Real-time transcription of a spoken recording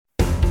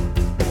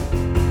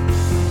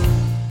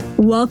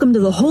Welcome to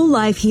the Whole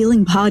Life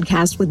Healing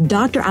Podcast with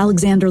Dr.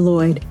 Alexander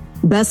Lloyd,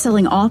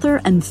 best-selling author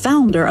and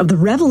founder of the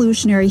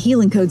revolutionary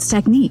Healing Codes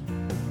technique.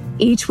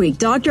 Each week,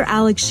 Dr.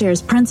 Alex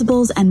shares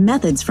principles and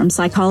methods from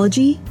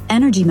psychology,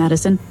 energy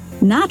medicine,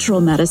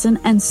 natural medicine,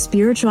 and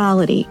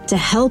spirituality to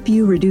help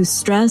you reduce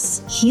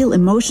stress, heal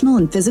emotional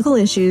and physical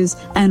issues,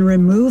 and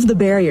remove the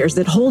barriers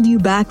that hold you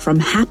back from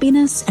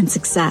happiness and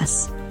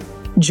success.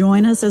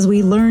 Join us as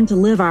we learn to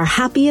live our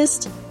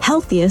happiest,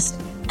 healthiest,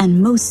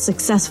 and most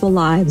successful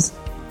lives.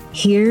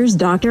 Here's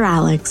Dr.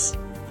 Alex.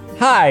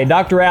 Hi,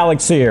 Dr.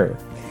 Alex here.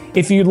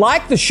 If you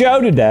like the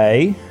show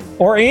today,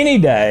 or any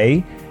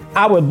day,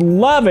 I would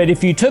love it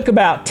if you took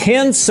about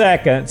 10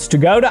 seconds to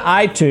go to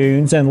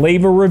iTunes and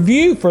leave a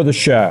review for the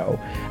show.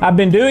 I've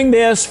been doing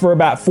this for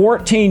about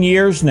 14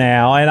 years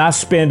now, and I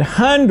spend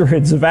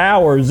hundreds of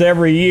hours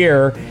every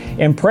year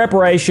in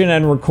preparation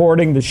and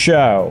recording the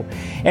show.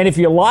 And if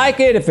you like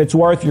it, if it's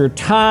worth your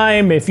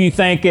time, if you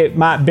think it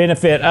might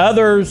benefit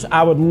others,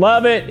 I would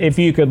love it if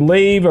you could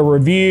leave a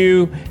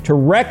review to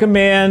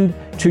recommend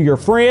to your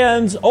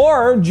friends,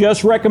 or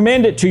just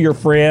recommend it to your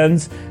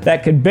friends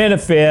that could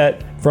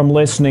benefit from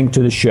listening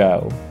to the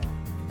show.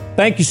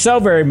 Thank you so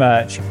very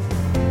much.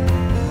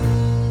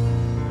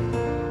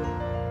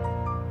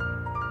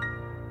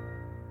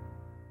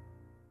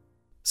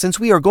 Since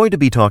we are going to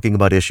be talking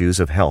about issues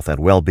of health and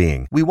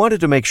well-being, we wanted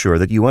to make sure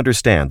that you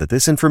understand that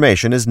this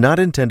information is not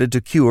intended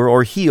to cure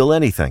or heal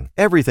anything.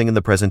 Everything in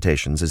the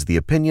presentations is the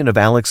opinion of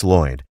Alex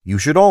Lloyd. You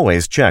should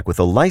always check with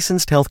a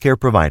licensed healthcare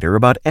provider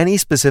about any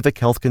specific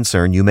health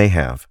concern you may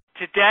have.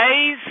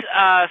 Today's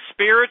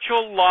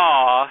spiritual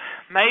law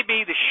may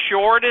be the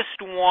shortest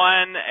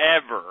one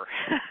ever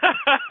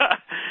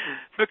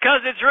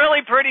because it's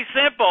really pretty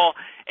simple,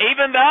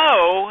 even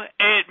though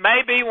it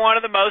may be one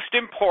of the most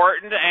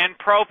important and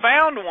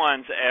profound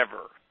ones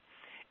ever.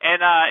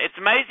 And it's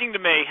amazing to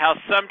me how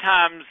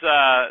sometimes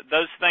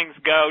those things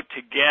go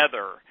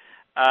together,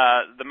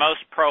 the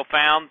most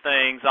profound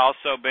things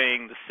also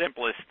being the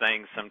simplest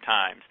things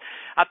sometimes.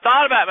 I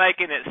thought about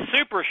making it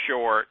super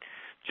short,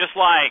 just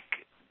like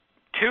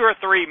 2 or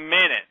 3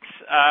 minutes,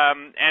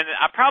 and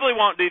I probably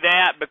won't do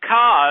that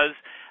because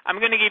I'm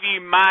going to give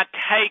you my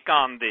take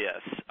on this,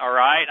 all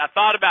right? I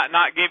thought about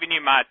not giving you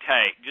my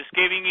take, just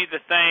giving you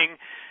the thing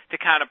to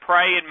kind of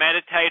pray and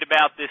meditate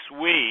about this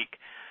week,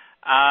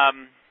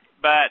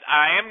 but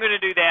I am going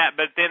to do that,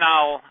 but then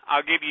I'll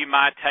give you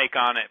my take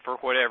on it for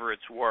whatever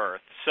it's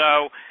worth.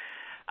 So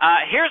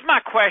here's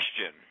my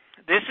question.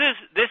 This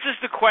is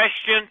the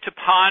question to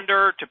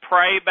ponder, to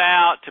pray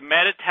about, to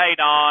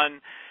meditate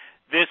on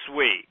this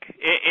week.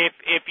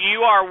 If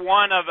you are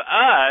one of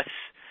us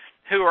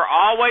who are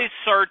always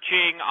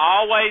searching,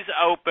 always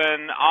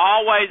open,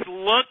 always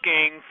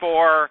looking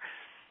for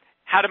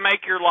how to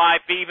make your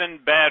life even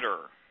better,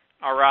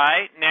 all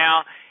right?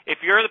 Now,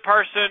 if you're the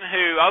person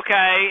who,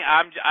 okay,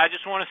 I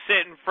just want to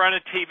sit in front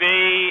of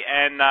TV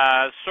and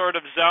sort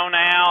of zone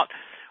out,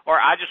 or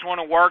I just want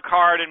to work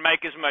hard and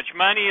make as much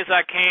money as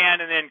I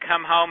can and then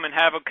come home and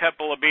have a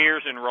couple of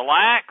beers and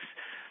relax,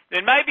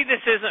 then maybe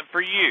this isn't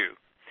for you.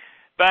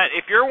 But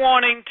if you're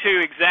wanting to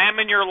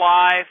examine your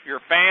life, your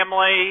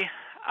family,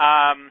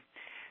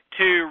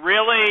 to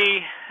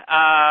really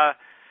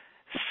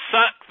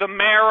suck the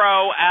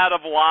marrow out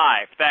of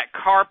life, that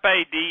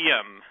carpe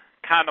diem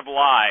kind of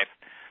life,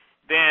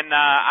 then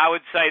I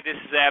would say this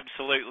is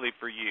absolutely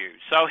for you.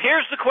 So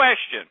here's the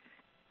question.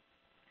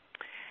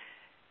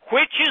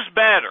 Which is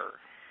better,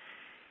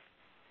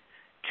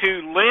 to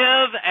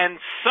live and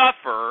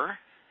suffer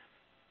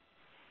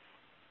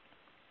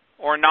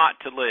or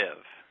not to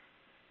live?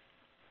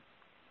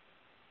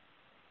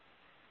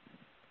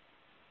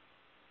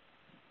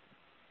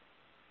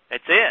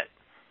 That's it.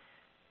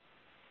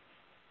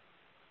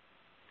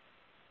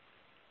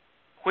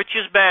 Which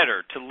is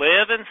better, to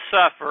live and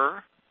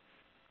suffer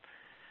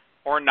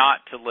or not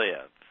to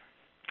live?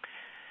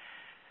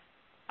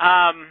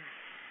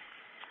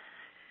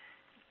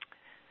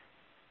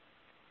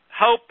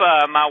 Hope,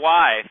 my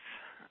wife,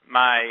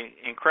 my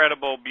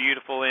incredible,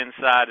 beautiful,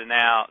 inside and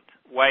out,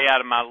 way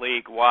out of my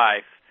league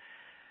wife,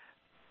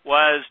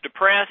 was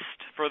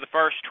depressed for the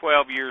first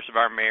 12 years of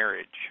our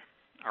marriage,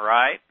 all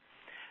right?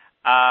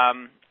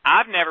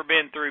 I've never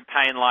been through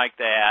pain like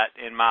that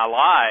in my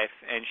life,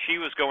 and she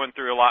was going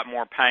through a lot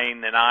more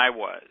pain than I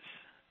was,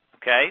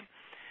 okay?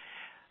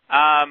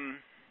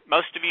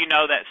 Most of you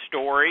know that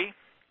story.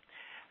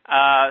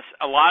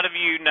 A lot of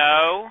you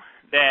know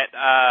that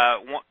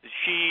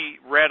she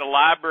read a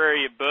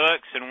library of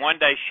books, and one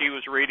day she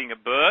was reading a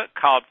book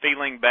called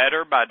Feeling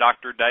Better by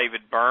Dr.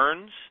 David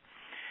Burns,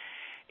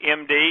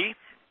 MD,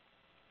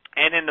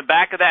 and in the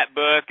back of that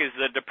book is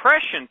the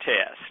depression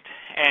test,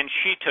 and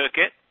she took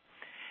it.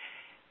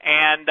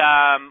 And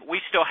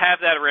we still have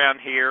that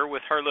around here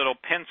with her little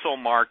pencil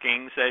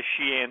markings as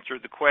she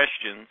answered the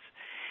questions.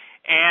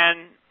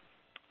 And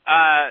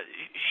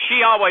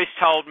she always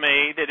told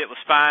me that it was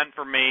fine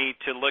for me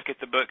to look at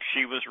the book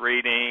she was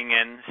reading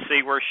and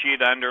see where she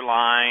had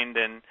underlined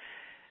and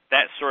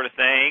that sort of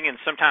thing. And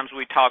sometimes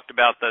we talked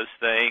about those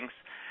things.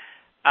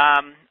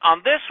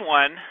 On this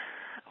one,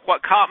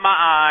 what caught my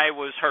eye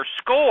was her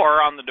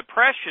score on the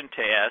depression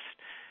test,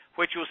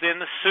 which was in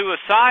the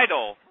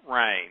suicidal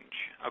range,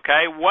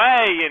 okay,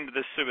 way into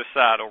the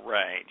suicidal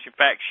range. In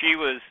fact, she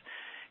was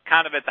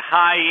kind of at the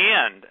high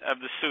end of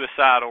the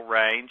suicidal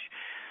range,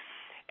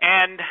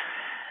 and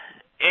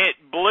it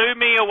blew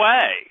me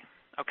away,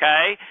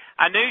 okay?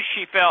 I knew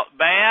she felt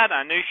bad.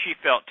 I knew she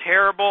felt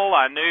terrible.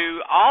 I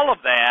knew all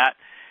of that,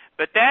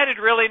 but that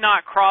had really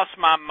not crossed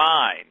my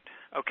mind,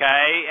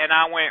 okay? And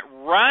I went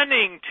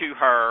running to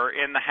her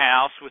in the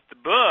house with the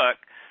book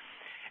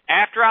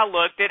after I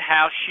looked at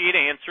how she had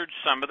answered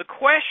some of the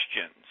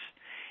questions.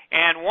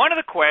 And one of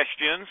the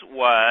questions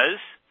was,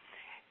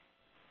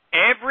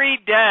 every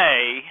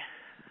day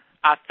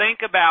I think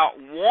about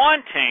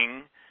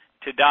wanting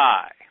to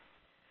die.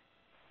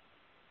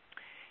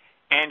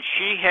 And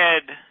she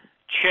had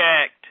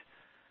checked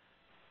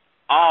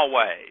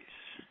always.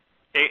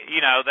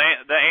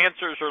 The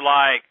answers are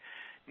like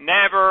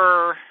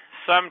never,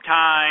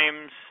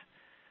 sometimes,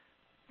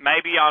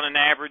 maybe on an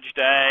average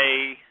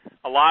day,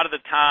 a lot of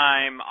the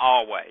time,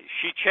 always.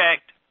 She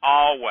checked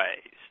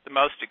always, the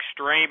most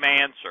extreme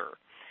answer.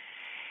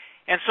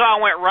 And so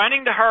I went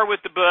running to her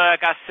with the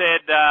book. I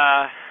said,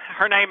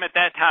 her name at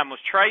that time was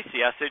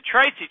Tracy. I said,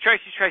 Tracy,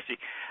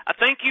 I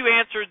think you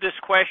answered this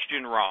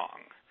question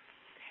wrong.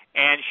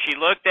 And she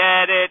looked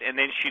at it, and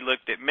then she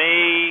looked at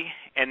me,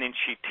 and then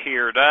she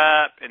teared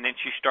up, and then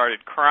she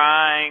started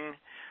crying.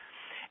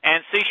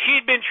 And see,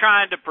 she'd been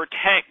trying to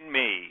protect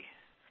me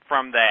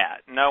from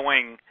that,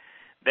 knowing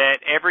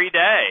that every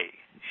day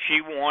she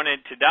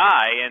wanted to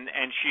die.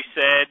 And she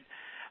said,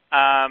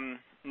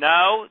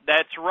 no,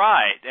 that's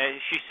right.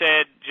 She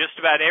said just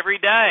about every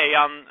day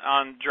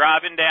on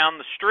driving down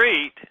the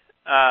street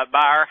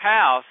by our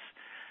house,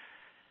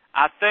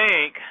 I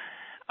think,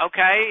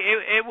 okay,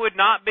 it would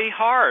not be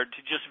hard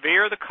to just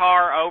veer the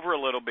car over a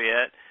little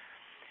bit,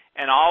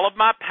 and all of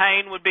my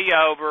pain would be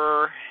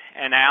over,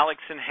 and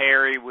Alex and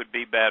Harry would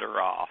be better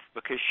off,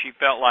 because she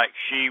felt like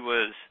she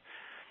was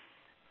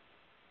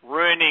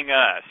ruining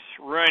us,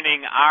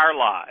 ruining our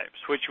lives,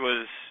 which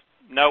was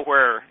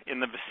nowhere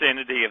in the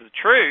vicinity of the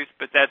truth,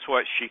 but that's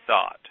what she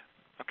thought,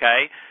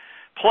 okay?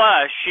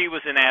 Plus, she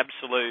was in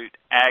absolute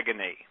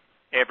agony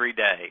every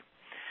day.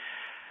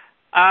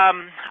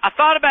 I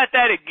thought about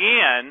that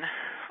again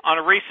on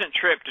a recent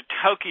trip to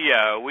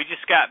Tokyo. We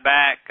just got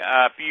back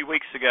a few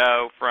weeks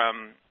ago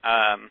from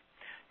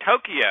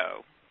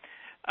Tokyo,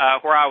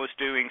 where I was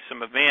doing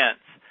some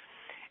events,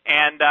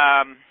 and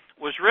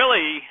was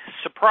really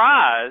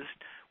surprised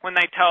when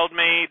they told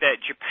me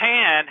that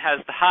Japan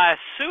has the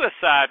highest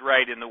suicide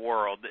rate in the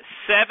world, that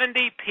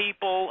 70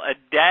 people a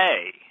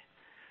day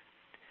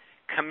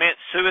commit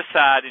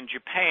suicide in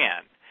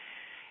Japan.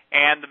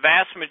 And the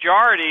vast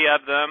majority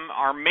of them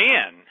are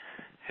men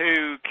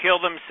who kill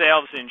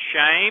themselves in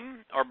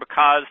shame or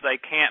because they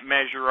can't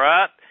measure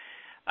up.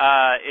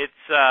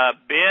 It's a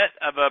bit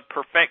of a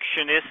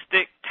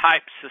perfectionistic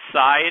type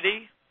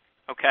society,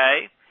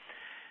 okay?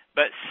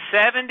 But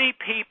 70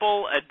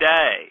 people a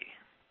day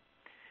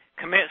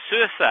commit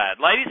suicide.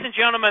 Ladies and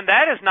gentlemen,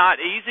 that is not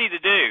easy to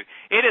do.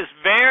 It is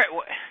very,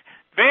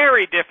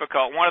 very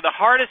difficult. One of the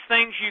hardest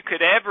things you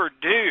could ever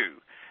do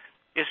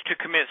is to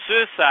commit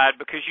suicide,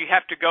 because you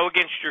have to go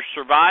against your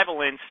survival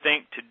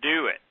instinct to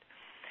do it.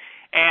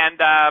 And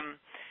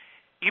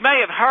you may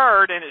have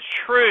heard, and it's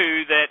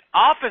true, that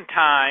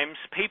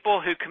oftentimes people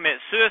who commit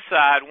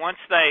suicide,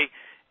 once they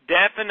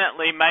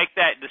definitely make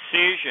that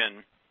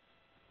decision,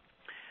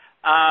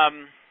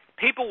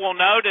 people will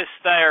notice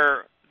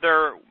they're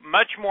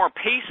much more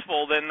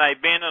peaceful than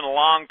they've been in a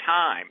long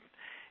time.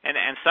 And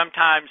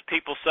sometimes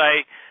people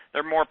say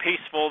they're more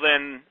peaceful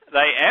than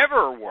they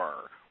ever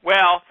were.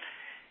 Well,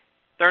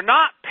 they're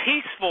not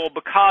peaceful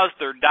because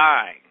they're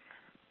dying.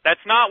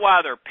 That's not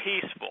why they're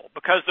peaceful,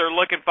 because they're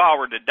looking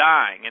forward to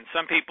dying. And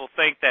some people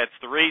think that's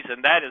the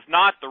reason. That is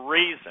not the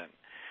reason.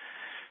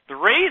 The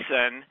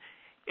reason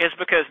is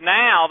because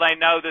now they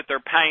know that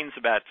their pain's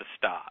about to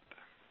stop.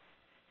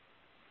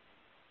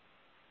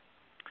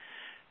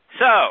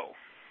 So,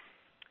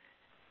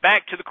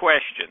 back to the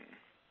question.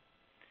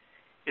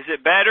 Is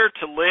it better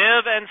to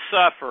live and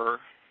suffer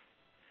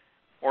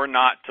or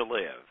not to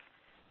live?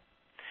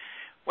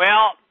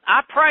 Well,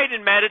 I prayed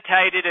and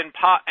meditated and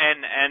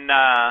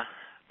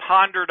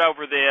pondered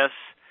over this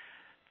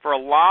for a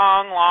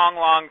long, long,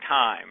 long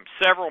time,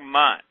 several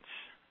months,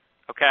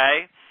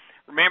 okay,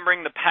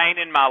 remembering the pain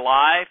in my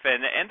life.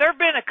 And there have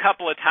been a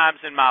couple of times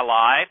in my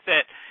life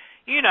that,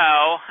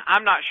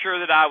 I'm not sure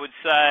that I would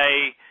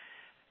say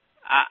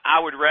I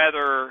would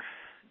rather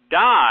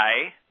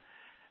die,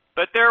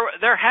 but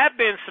there have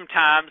been some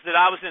times that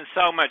I was in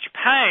so much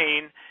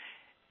pain,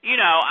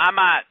 I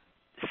might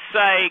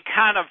say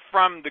kind of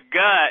from the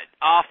gut,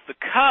 off the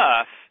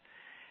cuff,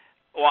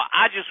 well,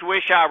 I just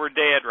wish I were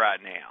dead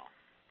right now,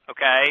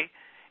 okay?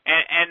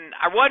 And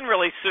I wasn't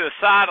really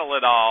suicidal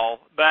at all,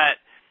 but,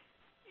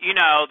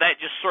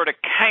 that just sort of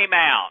came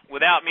out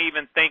without me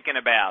even thinking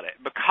about it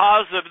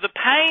because of the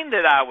pain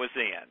that I was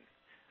in,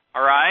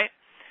 all right?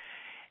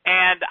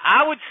 And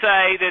I would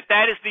say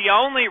that is the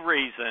only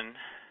reason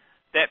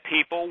that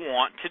people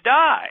want to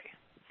die.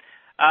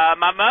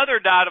 My mother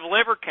died of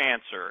liver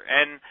cancer,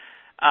 and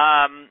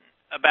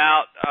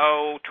about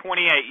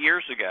 28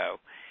 years ago.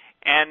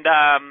 And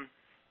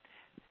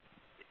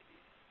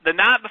the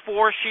night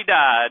before she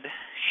died,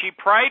 she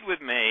prayed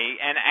with me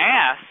and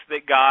asked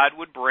that God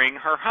would bring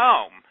her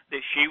home,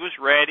 that she was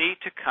ready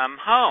to come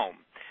home.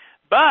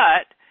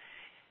 But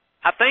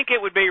I think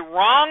it would be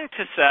wrong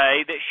to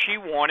say that she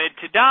wanted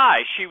to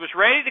die. She was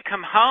ready to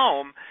come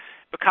home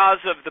because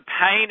of the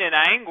pain and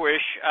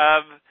anguish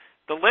of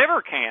the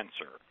liver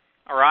cancer.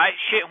 All right?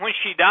 When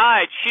she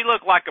died, she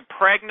looked like a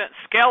pregnant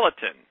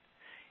skeleton.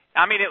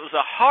 I mean, it was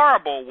a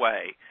horrible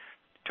way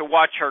to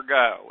watch her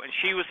go. And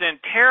she was in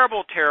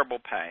terrible, terrible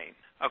pain.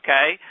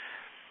 Okay?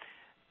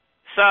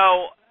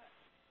 So,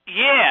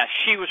 yes,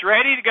 she was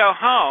ready to go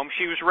home.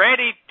 She was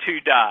ready to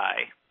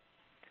die.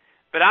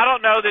 But I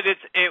don't know that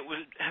it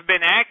would have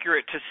been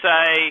accurate to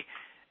say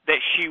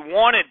that she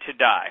wanted to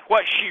die.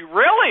 What she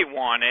really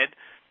wanted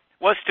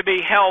was to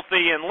be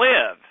healthy and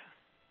live,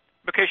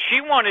 because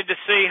she wanted to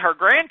see her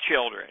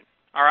grandchildren.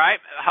 All right,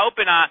 Hope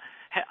and I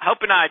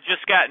had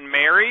just gotten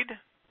married.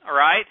 All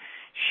right,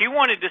 she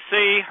wanted to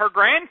see her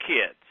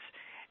grandkids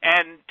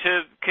and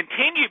to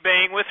continue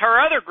being with her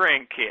other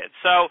grandkids.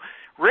 So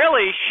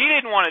really, she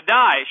didn't want to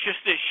die. It's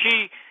just that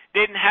she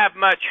didn't have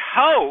much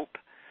hope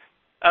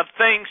of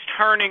things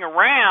turning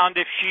around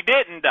if she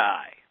didn't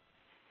die.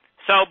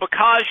 So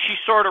because she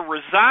sort of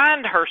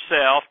resigned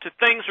herself to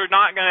things are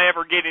not going to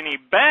ever get any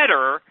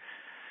better,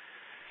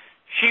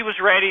 she was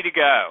ready to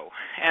go.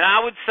 And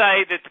I would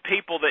say that the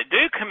people that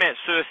do commit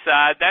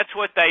suicide, that's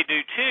what they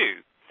do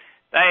too.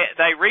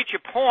 They reach a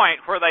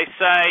point where they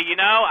say, you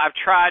know, I've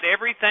tried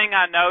everything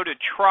I know to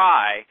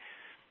try,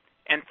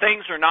 and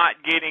things are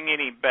not getting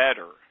any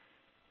better.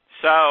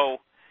 So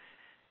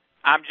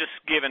I'm just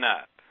giving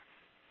up.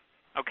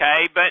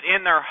 Okay? But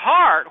in their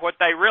heart, what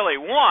they really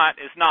want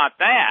is not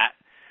that.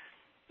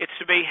 It's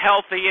to be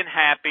healthy and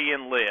happy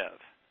and live.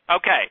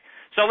 Okay,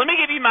 so let me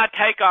give you my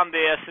take on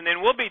this, and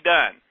then we'll be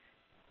done.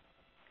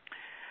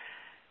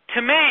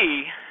 To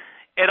me,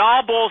 it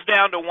all boils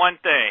down to one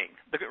thing.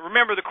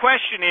 Remember, the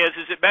question is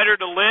it better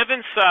to live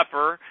and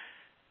suffer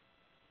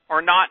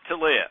or not to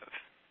live?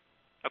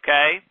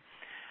 Okay?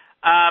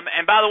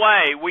 And by the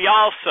way, we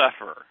all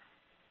suffer.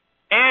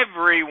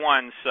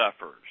 Everyone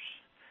suffers.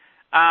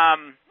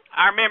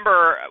 I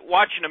remember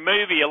watching a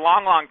movie a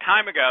long, long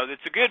time ago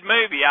that's a good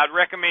movie. I'd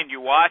recommend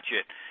you watch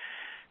it,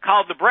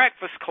 called The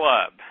Breakfast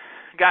Club.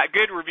 Got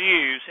good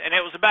reviews, and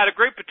it was about a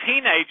group of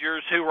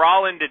teenagers who were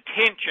all in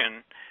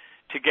detention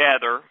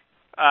together.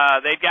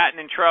 They'd gotten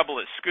in trouble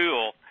at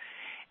school.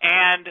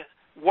 And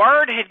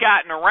word had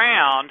gotten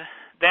around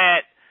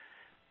that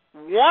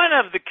one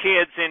of the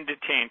kids in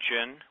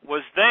detention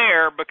was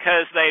there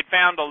because they had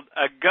found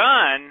a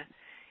gun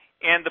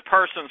in the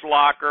person's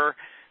locker,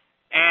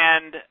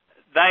 and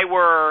they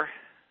were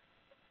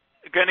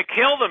going to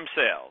kill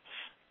themselves.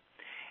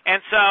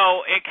 And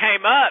so it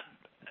came up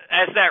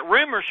as that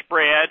rumor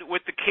spread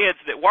with the kids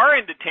that were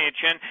in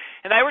detention,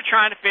 and they were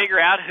trying to figure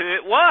out who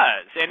it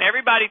was. And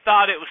everybody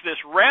thought it was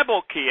this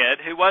rebel kid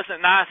who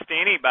wasn't nice to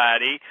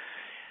anybody.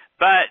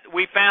 But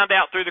we found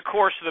out through the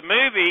course of the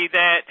movie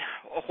that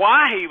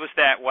why he was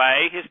that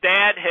way. His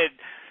dad had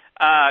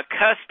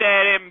cussed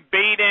at him,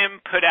 beat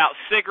him, put out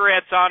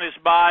cigarettes on his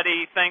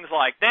body, things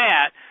like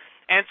that.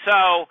 And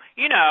so,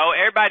 you know,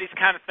 everybody's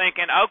kind of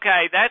thinking,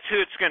 okay, that's who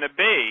it's going to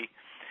be.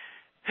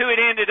 Who it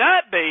ended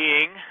up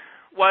being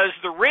was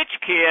the rich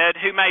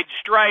kid who made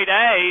straight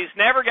A's,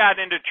 never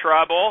got into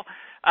trouble,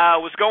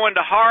 was going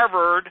to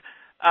Harvard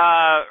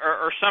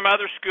or some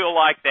other school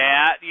like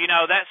that, you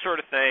know, that sort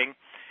of thing.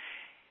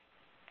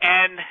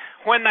 And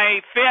when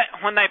they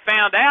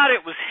found out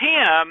it was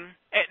him,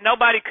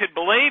 nobody could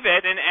believe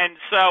it. And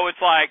so it's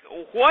like,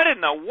 what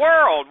in the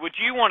world would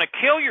you want to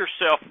kill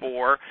yourself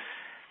for?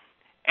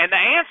 And the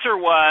answer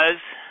was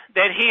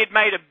that he had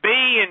made a B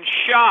in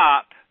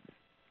shop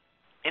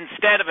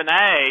instead of an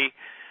A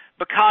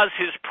because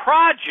his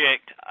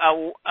project,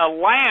 a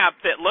lamp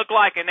that looked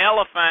like an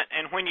elephant,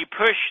 and when you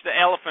pushed the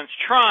elephant's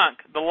trunk,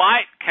 the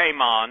light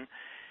came on.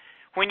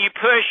 When you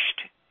pushed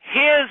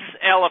his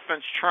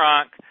elephant's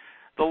trunk,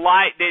 the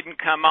light didn't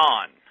come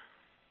on.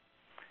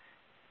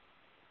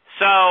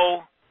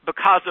 So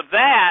because of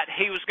that,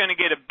 he was going to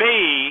get a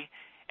B,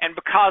 and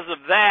because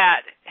of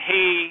that,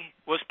 he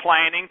was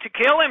planning to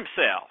kill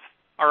himself.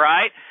 All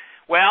right?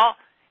 Well,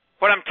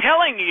 what I'm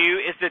telling you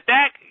is that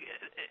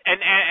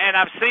and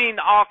I've seen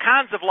all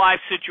kinds of life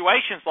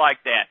situations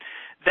like that.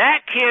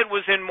 That kid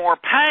was in more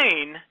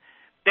pain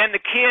than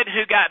the kid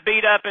who got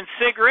beat up and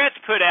cigarettes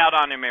put out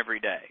on him every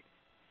day.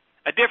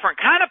 A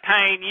different kind of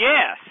pain,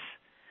 yes,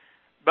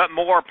 but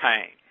more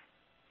pain.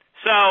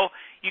 So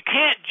you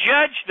can't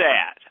judge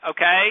that,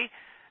 okay?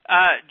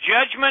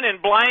 Judgment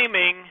and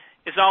blaming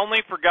is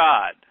only for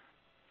God.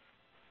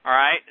 All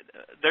right?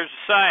 There's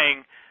a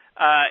saying,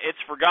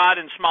 it's for God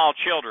and small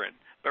children,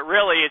 but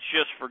really it's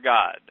just for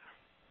God.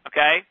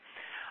 Okay?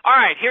 All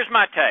right, here's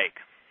my take.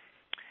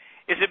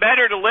 Is it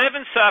better to live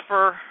and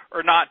suffer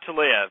or not to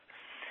live?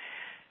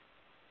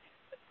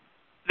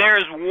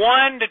 there's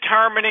one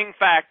determining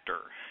factor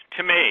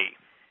to me.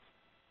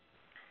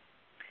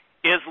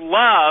 Is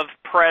love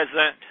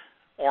present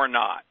or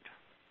not?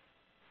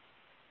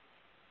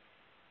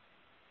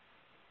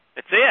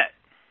 That's it.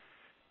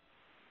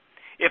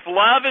 If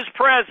love is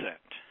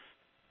present,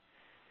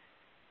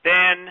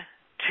 then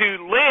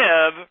to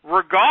live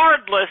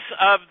regardless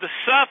of the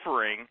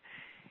suffering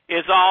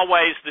is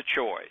always the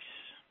choice.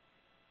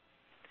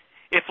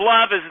 If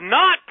love is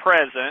not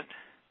present,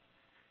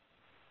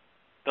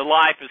 the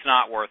life is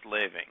not worth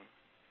living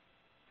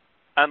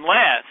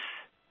unless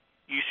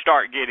you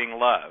start getting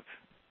love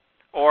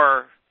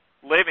or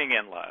living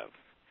in love.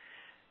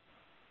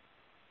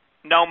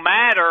 No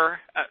matter,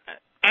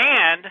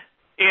 and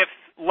if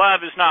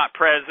love is not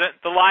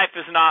present, the life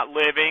is not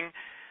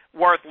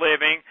worth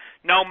living,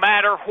 no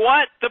matter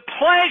what the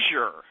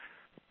pleasure.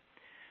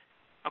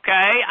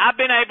 Okay, I've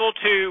been able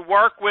to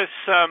work with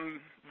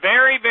some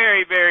very,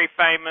 very, very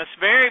famous,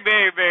 very,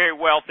 very, very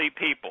wealthy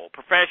people,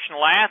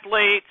 professional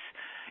athletes,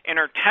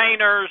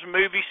 entertainers,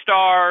 movie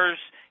stars,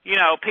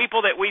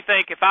 people that we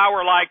think if I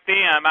were like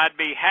them, I'd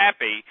be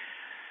happy.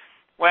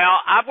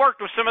 Well, I've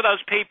worked with some of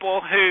those people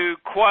who,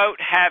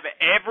 quote, have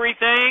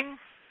everything,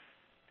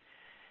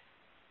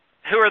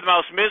 who are the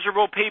most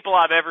miserable people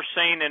I've ever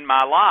seen in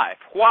my life.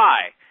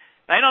 Why?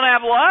 They don't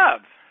have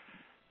love.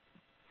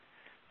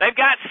 They've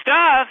got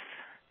stuff.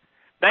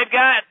 They've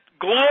got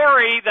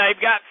glory.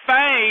 They've got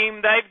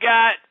fame.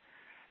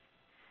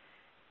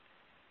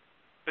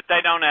 But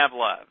they don't have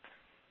love.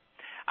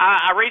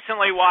 I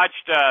recently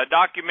watched a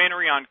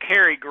documentary on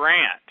Cary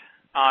Grant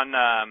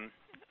on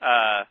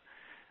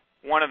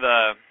one of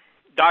the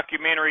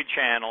documentary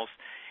channels,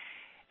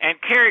 and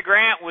Cary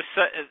Grant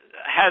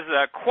has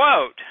a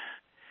quote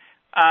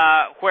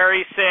where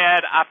he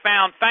said, "I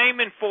found fame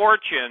and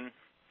fortune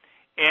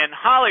in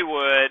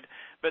Hollywood,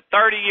 but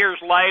 30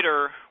 years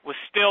later was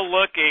still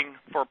looking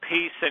for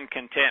peace and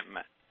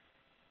contentment."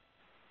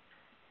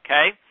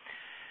 Okay?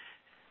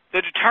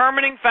 The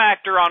determining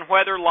factor on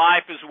whether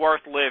life is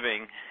worth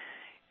living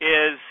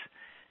is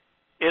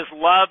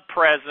love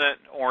present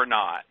or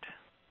not?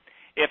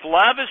 If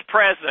love is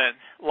present,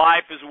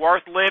 life is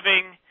worth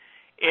living.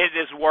 It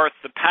is worth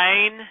the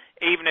pain,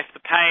 even if the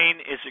pain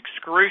is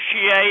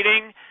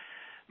excruciating.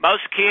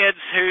 Most kids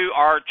who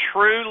are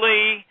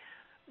truly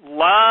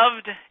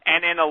loved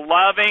and in a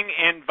loving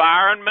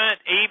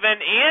environment,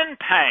 even in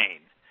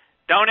pain,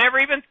 don't ever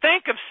even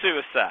think of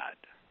suicide.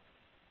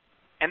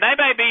 And they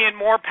may be in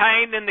more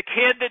pain than the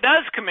kid that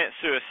does commit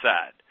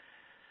suicide,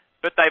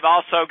 but they've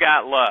also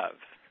got love,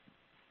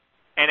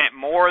 and it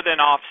more than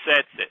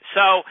offsets it.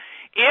 So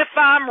if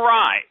I'm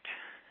right,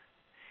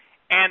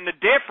 and the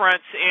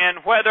difference in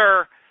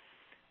whether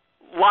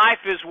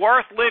life is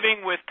worth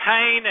living with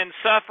pain and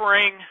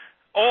suffering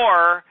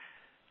or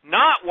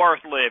not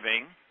worth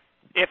living,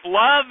 if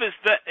love is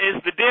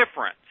the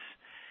difference,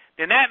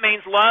 then that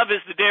means love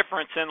is the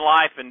difference in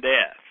life and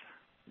death.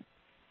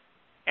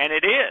 And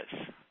it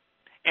is.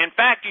 In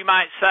fact, you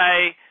might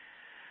say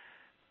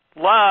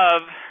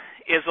love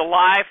is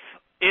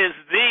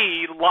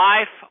the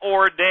life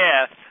or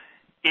death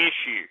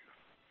issue.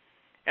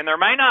 And there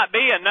may not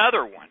be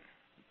another one,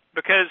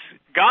 because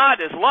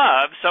God is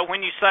love. So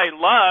when you say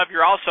love,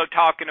 you're also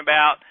talking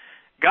about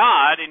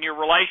God and your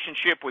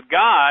relationship with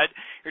God.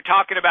 You're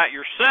talking about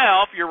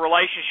yourself, your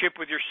relationship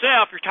with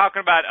yourself. You're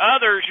talking about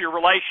others, your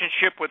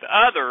relationship with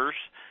others.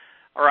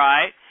 All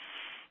right?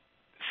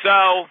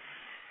 So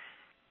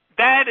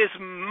that is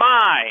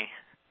my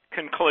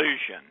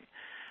conclusion.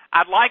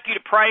 I'd like you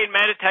to pray and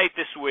meditate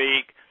this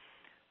week.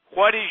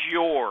 What is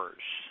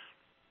yours?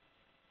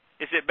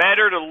 Is it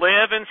better to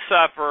live and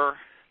suffer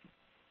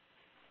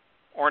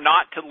or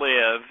not to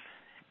live?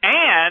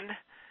 And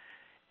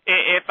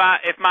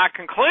if my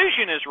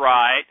conclusion is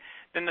right,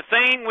 then the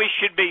thing we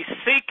should be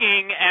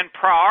seeking and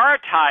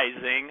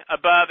prioritizing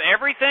above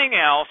everything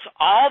else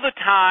all the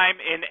time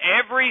in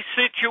every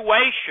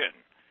situation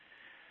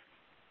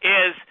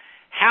is,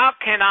 how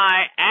can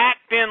I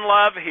act in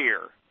love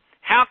here?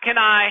 How can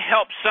I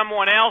help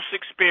someone else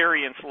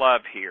experience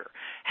love here?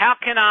 How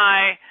can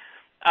I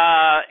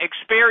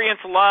experience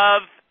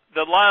love,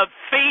 the love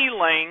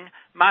feeling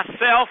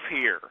myself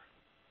here?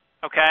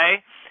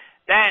 Okay?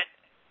 That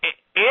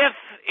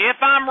if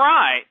I'm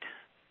right,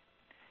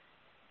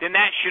 then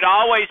that should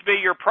always be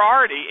your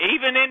priority,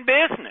 even in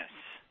business.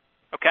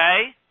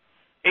 Okay?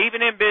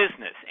 Even in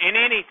business, in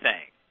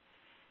anything.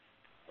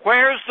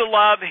 Where's the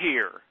love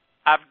here?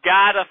 I've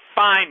got to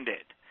find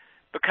it,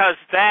 because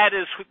that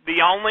is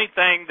the only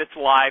thing that's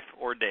life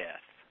or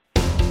death.